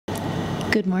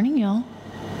Good morning, y'all.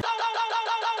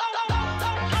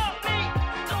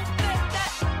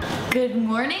 Good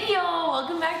morning, y'all.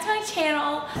 Welcome back to my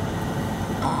channel.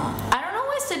 I don't know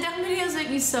why sit-down videos make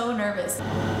me so nervous.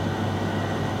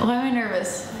 Why am I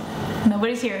nervous?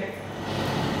 Nobody's here.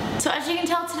 So as you can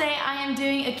tell, today I am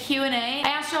doing a Q&A. I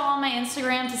asked y'all on my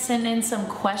Instagram to send in some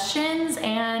questions,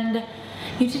 and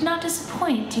you did not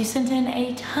disappoint. You sent in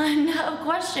a ton of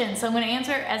questions, so I'm gonna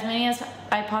answer as many as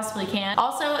I possibly can.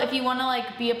 Also, if you wanna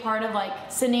be a part of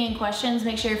sending in questions,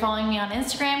 make sure you're following me on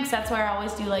Instagram, because that's where I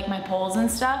always do my polls and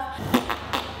stuff.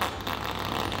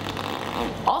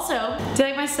 Also, do you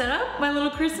like my setup? My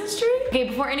little Christmas tree? Okay,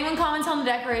 before anyone comments on the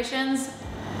decorations,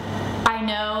 I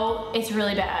know it's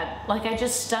really bad. I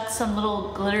just stuck some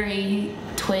little glittery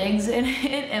twigs in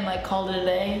it and called it a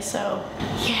day, so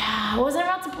yeah. I wasn't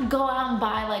about to go out and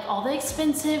buy all the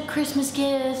expensive Christmas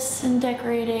gifts and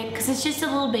decorate it, because it's just a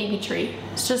little baby tree.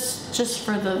 It's just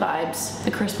for the vibes,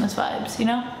 the Christmas vibes, you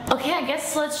know? Okay, I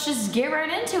guess let's just get right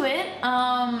into it.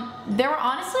 There were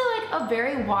honestly a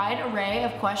very wide array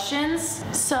of questions,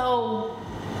 so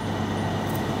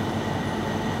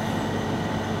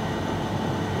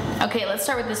okay, let's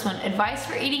start with this one. Advice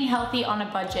for eating healthy on a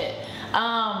budget.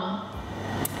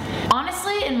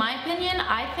 Honestly, in my opinion,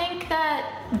 I think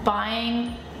that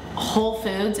buying whole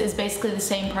foods is basically the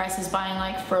same price as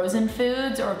buying frozen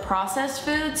foods or processed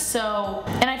foods. So,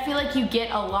 and I feel you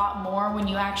get a lot more when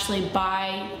you actually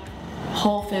buy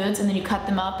whole foods and then you cut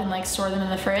them up and store them in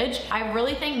the fridge. I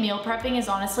really think meal prepping is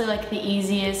honestly the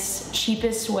easiest,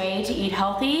 cheapest way to eat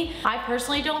healthy. I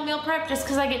personally don't meal prep just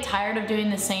because I get tired of doing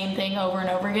the same thing over and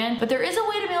over again. But there is a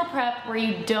way to meal prep where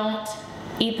you don't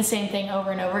eat the same thing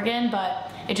over and over again, but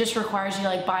it just requires you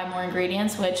to buy more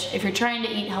ingredients, which if you're trying to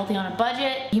eat healthy on a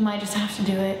budget, you might just have to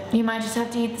do it. You might just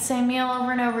have to eat the same meal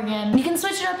over and over again. You can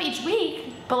switch it up each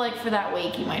week, but for that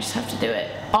week, you might just have to do it.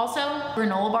 Also,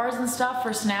 granola bars and stuff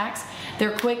for snacks,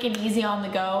 they're quick and easy on the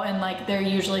go, and they're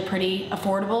usually pretty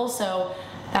affordable, so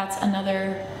that's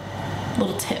another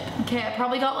little tip. Okay, I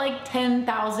probably got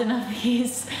 10,000 of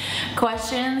these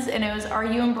questions, and it was, are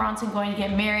you and Bronson going to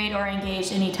get married or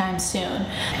engaged anytime soon?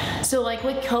 So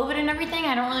with COVID and everything,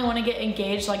 I don't really want to get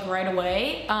engaged right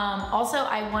away. Also,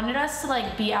 I wanted us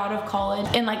to be out of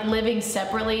college and living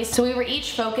separately, so we were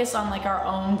each focused on our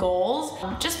own goals,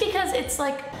 just because it's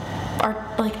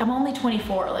I'm only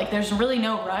 24, there's really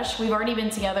no rush. We've already been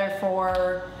together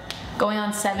for going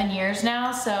on 7 years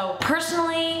now, so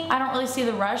personally I don't really see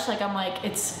the rush.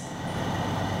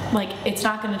 It's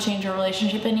not going to change our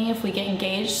relationship any if we get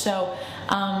engaged, so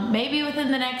maybe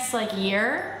within the next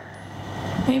year,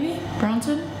 maybe.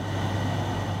 Bronson?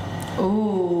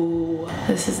 Ooh,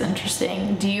 this is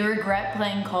interesting. Do you regret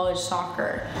playing college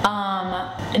soccer?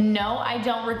 No, I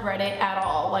don't regret it at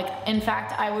all. In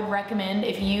fact, I would recommend,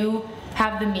 if you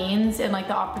have the means and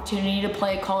the opportunity to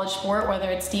play a college sport, whether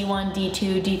it's D1,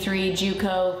 D2, D3,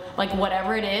 JUCO,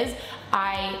 whatever it is,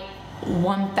 I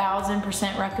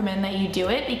 1000% recommend that you do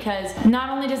it, because not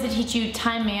only does it teach you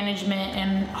time management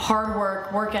and hard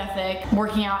work ethic,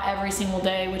 working out every single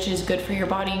day, which is good for your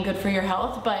body and good for your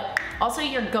health, but also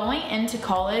you're going into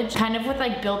college kind of with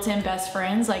built-in best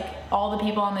friends. All the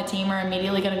people on the team are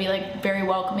immediately going to be very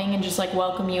welcoming and just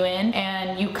welcome you in,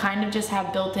 and you kind of just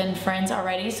have built-in friends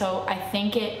already. So I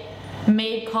think it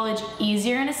made college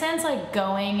easier in a sense,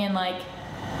 going and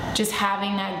just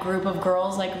having that group of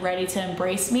girls ready to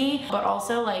embrace me. But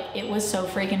also it was so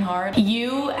freaking hard.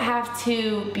 You have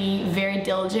to be very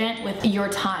diligent with your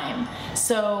time.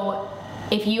 So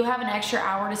if you have an extra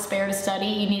hour to spare to study,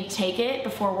 you need to take it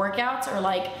before workouts, or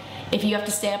if you have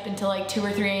to stay up until 2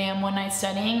 or 3 a.m. one night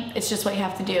studying, it's just what you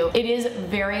have to do. It is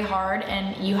very hard,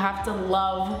 and you have to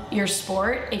love your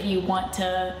sport if you want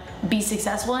to be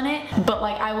successful in it, but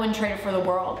I wouldn't trade it for the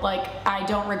world. I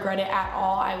don't regret it at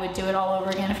all. I would do it all over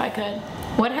again if I could.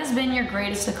 What has been your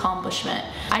greatest accomplishment?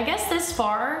 I guess this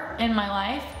far in my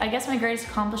life, I guess my greatest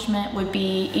accomplishment would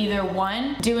be either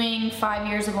one, doing 5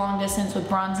 years of long distance with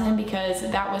Bronson, because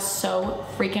that was so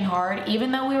freaking hard,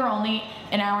 even though we were only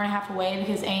an hour and a half away,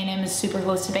 because A&M is super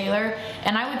close to Baylor,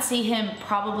 and I would see him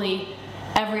probably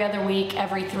every other week,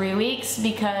 every 3 weeks,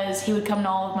 because he would come to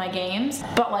all of my games.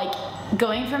 But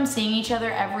going from seeing each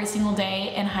other every single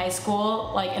day in high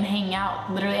school, and hanging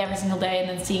out literally every single day, and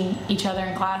then seeing each other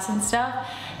in class and stuff,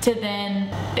 to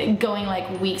then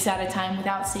going weeks at a time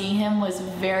without seeing him was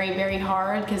very, very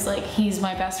hard, because he's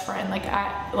my best friend.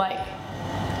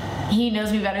 he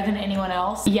knows me better than anyone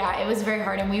else. Yeah, it was very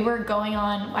hard, and we were going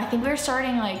on, I think we were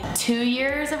starting like 2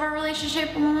 years of our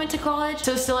relationship when we went to college,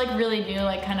 so still like really new,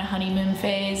 like kind of honeymoon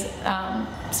phase.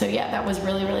 So yeah, that was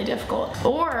really, really difficult.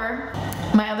 Or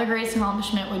my other greatest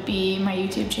accomplishment would be my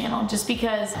YouTube channel, just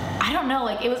because, I don't know,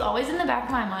 like it was always in the back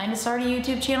of my mind to start a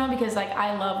YouTube channel because like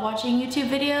I love watching YouTube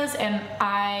videos and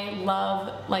I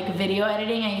love like video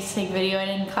editing. I used to take video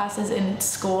editing classes in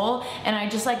school and I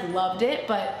just like loved it,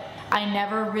 but I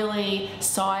never really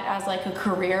saw it as like a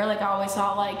career. Like I always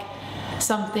saw like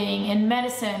something in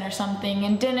medicine or something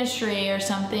in dentistry or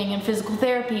something in physical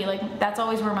therapy. Like that's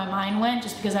always where my mind went,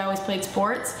 just because I always played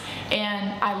sports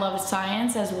and I loved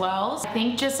science as well. I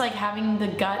think just like having the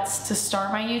guts to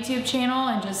start my YouTube channel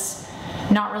and just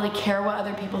not really care what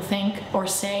other people think or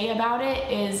say about it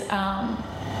is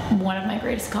one of my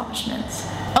greatest accomplishments.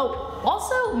 Oh,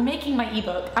 also making my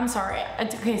ebook. I'm sorry.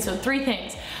 Okay, so 3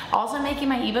 things. Also making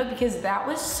my ebook, because that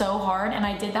was so hard and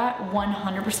I did that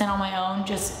 100% on my own.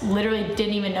 Just literally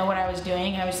didn't even know what I was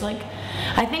doing. I was like,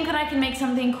 I think that I can make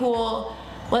something cool.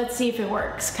 Let's see if it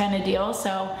works, kind of deal.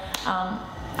 So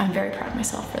I'm very proud of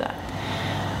myself for that.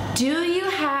 Do you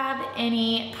have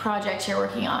any projects you're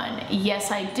working on?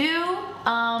 Yes, I do.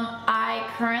 I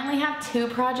currently have 2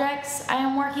 projects I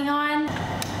am working on.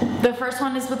 The first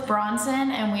one is with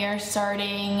Bronson, and we are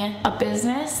starting a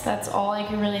business. That's all I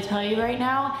can really tell you right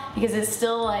now, because it's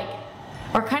still like,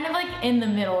 we're kind of like in the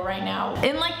middle right now.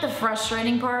 In like the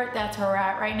frustrating part, that's where we're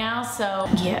at right now. So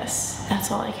yes,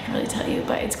 that's all I can really tell you,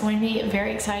 but it's going to be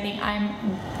very exciting.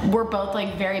 We're both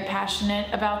like very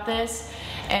passionate about this,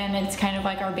 and it's kind of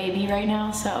like our baby right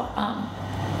now. So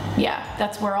yeah,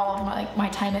 that's where all of my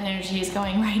time and energy is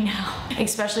going right now.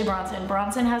 Especially Bronson.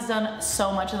 Bronson has done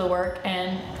so much of the work,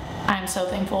 and I'm so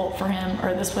thankful for him,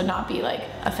 or this would not be like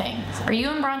a thing. Are you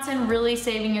and Bronson really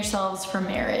saving yourselves for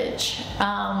marriage?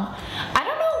 I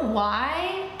don't know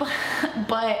why,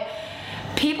 but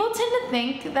people tend to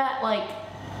think that like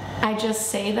I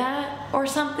just say that or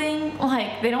something.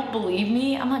 Like they don't believe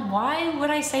me. I'm like, why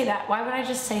would I say that? Why would I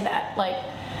just say that? Like,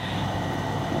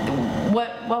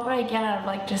 what would I get out of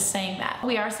like just saying that?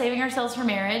 We are saving ourselves for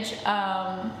marriage.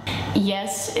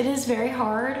 Yes, it is very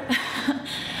hard.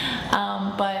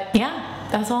 But yeah,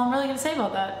 that's all I'm really gonna say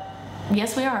about that.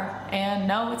 Yes, we are, and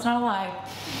no, it's not a lie.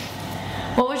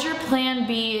 What would your plan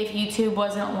be if YouTube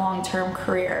wasn't a long-term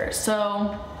career?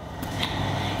 So,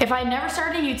 if I never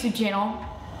started a YouTube channel,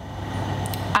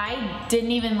 I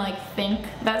didn't even like think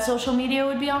that social media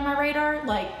would be on my radar,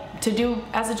 like to do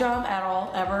as a job at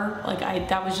all, ever. Like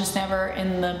that was just never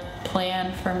in the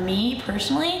plan for me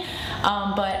personally.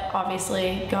 But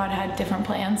obviously God had different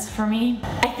plans for me.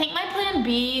 I think my plan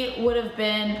B would have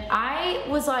been, I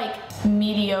was like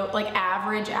mediocre, like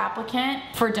average applicant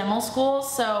for dental school.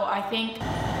 So I think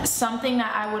something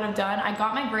that I would have done, I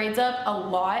got my grades up a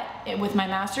lot with my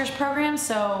master's program.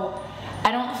 So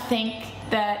I don't think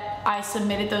that I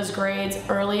submitted those grades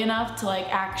early enough to like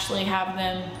actually have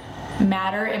them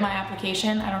matter in my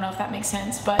application. I don't know if that makes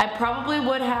sense, but I probably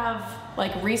would have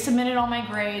like resubmitted all my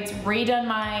grades, redone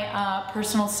my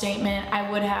personal statement. I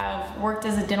would have worked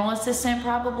as a dental assistant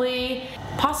probably,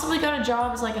 possibly got a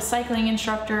job as like a cycling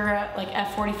instructor at like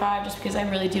F45, just because I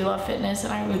really do love fitness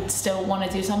and I would still want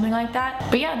to do something like that.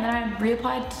 But yeah, and then I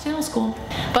reapplied to dental school.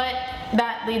 But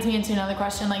that leads me into another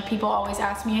question. Like people always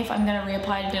ask me if I'm gonna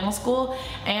reapply to dental school,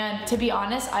 and to be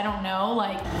honest, I don't know.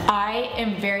 Like I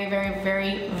am very, very,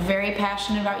 very, very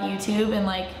passionate about YouTube and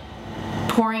like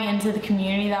pouring into the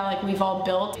community that like we've all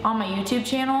built on my YouTube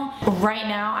channel. Right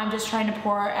now, I'm just trying to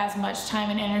pour as much time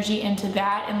and energy into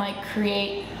that and like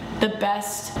create the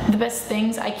best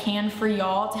things I can for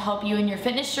y'all to help you in your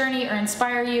fitness journey or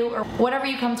inspire you or whatever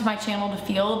you come to my channel to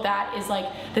feel. That is like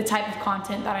the type of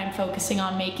content that I'm focusing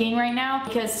on making right now.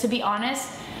 Because to be honest,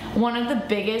 one of the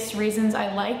biggest reasons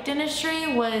I liked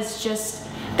dentistry was just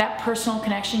that personal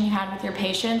connection you had with your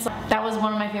patients. That was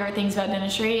one of my favorite things about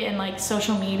dentistry. And like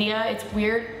social media, it's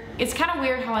weird. It's kind of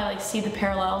weird how I like see the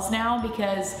parallels now,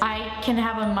 because I can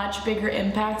have a much bigger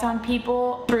impact on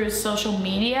people through social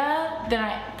media than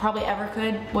I probably ever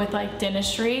could with like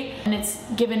dentistry. And it's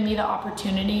given me the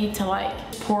opportunity to like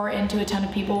pour into a ton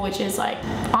of people, which is like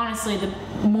honestly the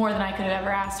more than I could have ever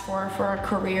asked for a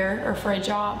career or for a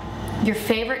job. Your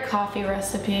favorite coffee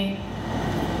recipe?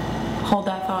 Hold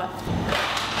that thought.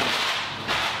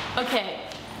 Okay,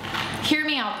 hear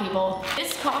me out, people.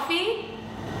 This coffee,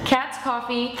 Cat's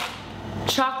Coffee,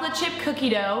 chocolate chip cookie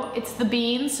dough. It's the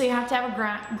beans, so you have to have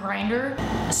a grinder.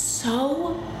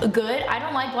 So good. I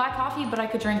don't like black coffee, but I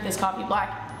could drink this coffee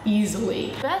black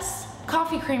easily. Best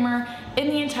coffee creamer in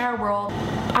the entire world.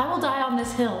 I will die on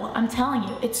this hill, I'm telling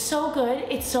you. It's so good,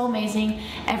 it's so amazing.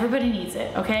 Everybody needs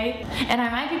it, okay? And I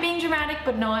might be being dramatic,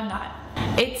 but no, I'm not.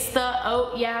 It's the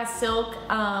Silk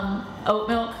oat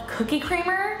milk cookie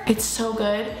creamer. It's so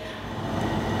good.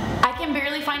 I can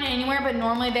barely find it anywhere, but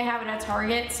normally they have it at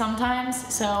Target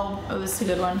sometimes, so it was a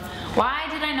good one. Why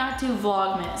did I not do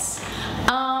Vlogmas?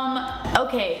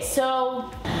 Okay, so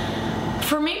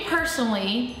for me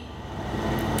personally,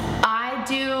 I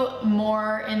do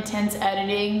more intense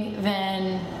editing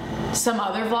than some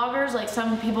other vloggers. Like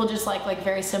some people just like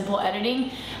very simple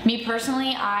editing. Me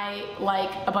personally, I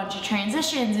like a bunch of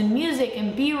transitions and music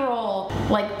and b-roll,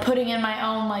 like putting in my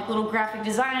own like little graphic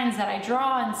designs that I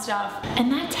draw and stuff,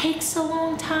 and that takes a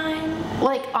long time.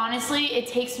 Like honestly, it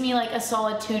takes me like a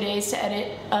solid 2 days to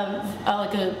edit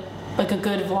like a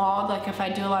good vlog. Like if I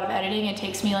do a lot of editing, it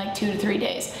takes me like 2 to 3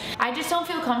 days. I just don't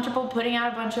feel comfortable putting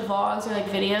out a bunch of vlogs or like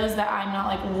videos that I'm not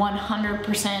like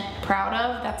 100% proud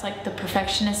of. That's like the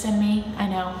perfectionist in me. I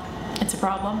know, it's a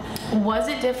problem. Was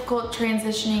it difficult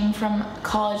transitioning from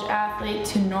college athlete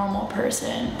to normal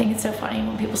person? I think it's so funny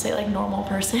when people say like normal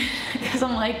person because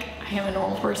I'm like, I am a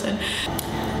normal person.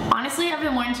 Honestly, I've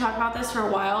been wanting to talk about this for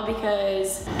a while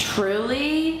because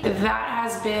truly that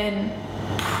has been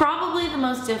probably the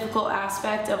most difficult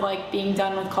aspect of like being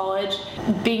done with college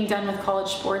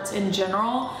sports in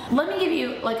general. Let me give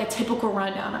you like a typical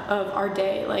rundown of our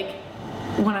day, like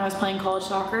when I was playing college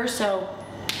soccer. So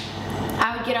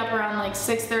I would get up around like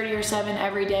 6:30 or 7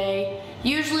 every day.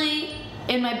 Usually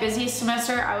in my busiest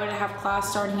semester, I would have class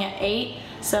starting at 8.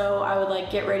 So I would like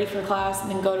get ready for class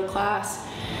and then go to class.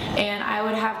 And I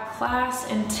would have class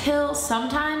until,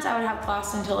 sometimes I would have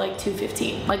class until like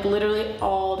 2:15, like literally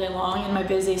all day long in my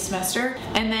busiest semester.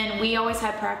 And then we always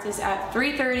had practice at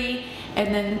 3:30,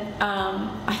 and then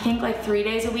I think like 3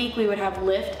 days a week we would have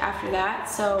lift after that.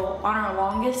 So on our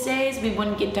longest days, we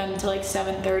wouldn't get done until like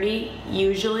 7:30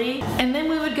 usually. And then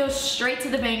we would go straight to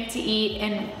the bank to eat,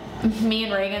 and me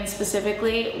and Reagan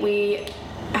specifically, we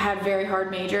had very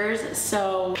hard majors,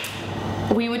 so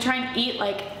we would try and eat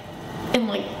like in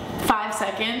like 5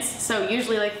 seconds, so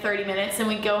usually like 30 minutes, and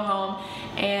we'd go home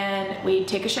and we'd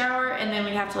take a shower, and then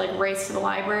we'd have to like race to the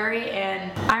library.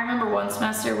 And I remember one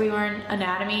semester we were in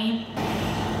anatomy.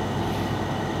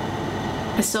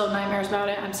 I still have nightmares about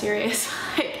it, I'm serious.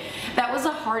 Like, that was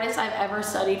the hardest I've ever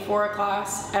studied for a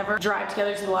class ever. Drive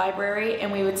together to the library,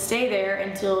 and we would stay there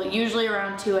until usually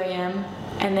around 2 a.m.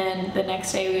 and then the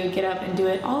next day we would get up and do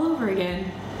it all over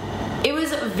again. It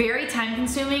was very time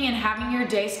consuming, and having your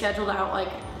day scheduled out like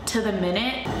to the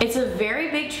minute, it's a very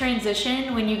big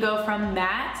transition when you go from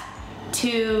that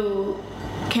to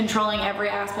controlling every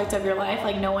aspect of your life,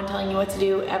 like no one telling you what to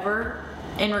do ever,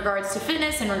 in regards to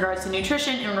fitness, in regards to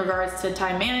nutrition, in regards to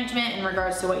time management, in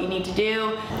regards to what you need to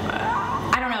do.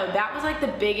 I don't know, that was like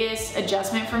the biggest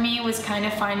adjustment for me, was kind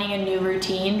of finding a new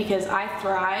routine, because I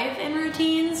thrive in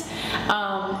routines.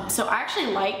 So I actually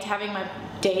liked having my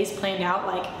days planned out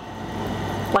like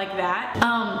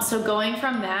that. So going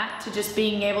from that to just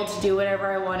being able to do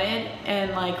whatever I wanted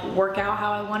and like work out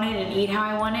how I wanted and eat how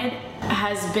I wanted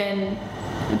has been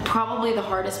probably the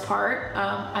hardest part.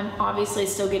 I'm obviously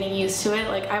still getting used to it.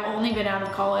 Like, I've only been out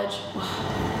of college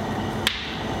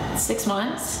 6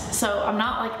 months, so I'm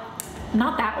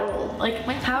not that old. Like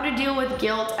how to deal with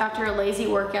guilt after a lazy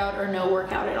workout or no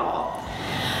workout at all.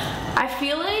 I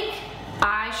feel like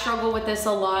I struggle with this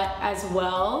a lot as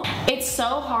well. It's so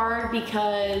hard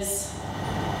because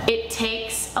it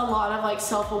takes a lot of like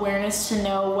self-awareness to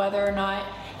know whether or not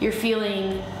you're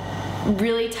feeling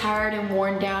really tired and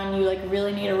worn down, you like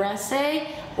really need a rest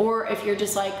day, or if you're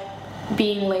just like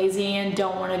being lazy and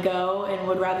don't want to go and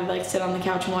would rather like sit on the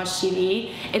couch and watch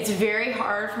TV. It's very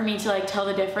hard for me to like tell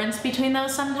the difference between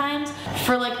those sometimes.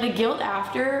 For like the guilt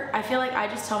after, I feel like I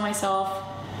just tell myself,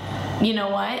 you know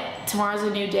what, tomorrow's a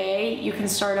new day, you can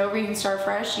start over, you can start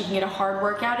fresh, you can get a hard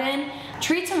workout in.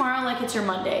 Treat tomorrow like it's your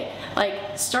Monday.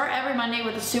 Like, start every Monday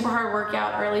with a super hard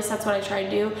workout, or at least that's what I try to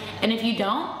do. And if you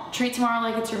don't, treat tomorrow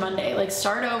like it's your Monday. Like,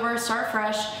 start over, start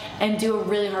fresh, and do a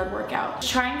really hard workout.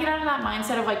 Try and get out of that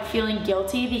mindset of like feeling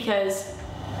guilty, because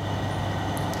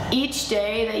each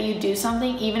day that you do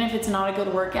something, even if it's not a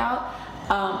good workout,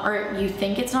 or you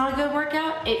think it's not a good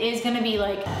workout, it is gonna be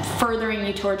like furthering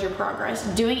you towards your progress.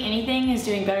 Doing anything is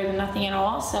doing better than nothing at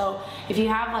all. So if you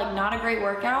have like not a great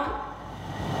workout,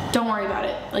 don't worry about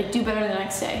it. Like, do better the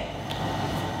next day.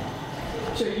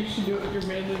 So you should do it with your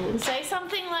manly voice. Say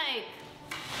something like,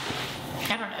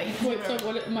 I don't know. You can Wait,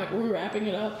 so we're wrapping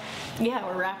it up? Yeah,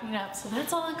 we're wrapping it up. So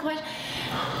that's all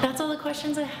the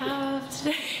questions I have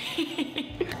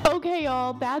today. Okay,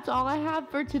 y'all, that's all I have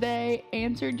for today.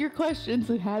 Answered your questions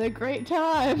and had a great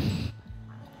time.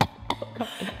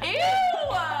 Ew!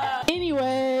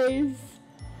 Anyways,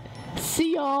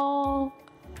 see y'all.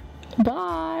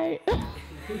 Bye.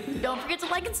 Don't forget to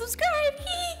like and subscribe.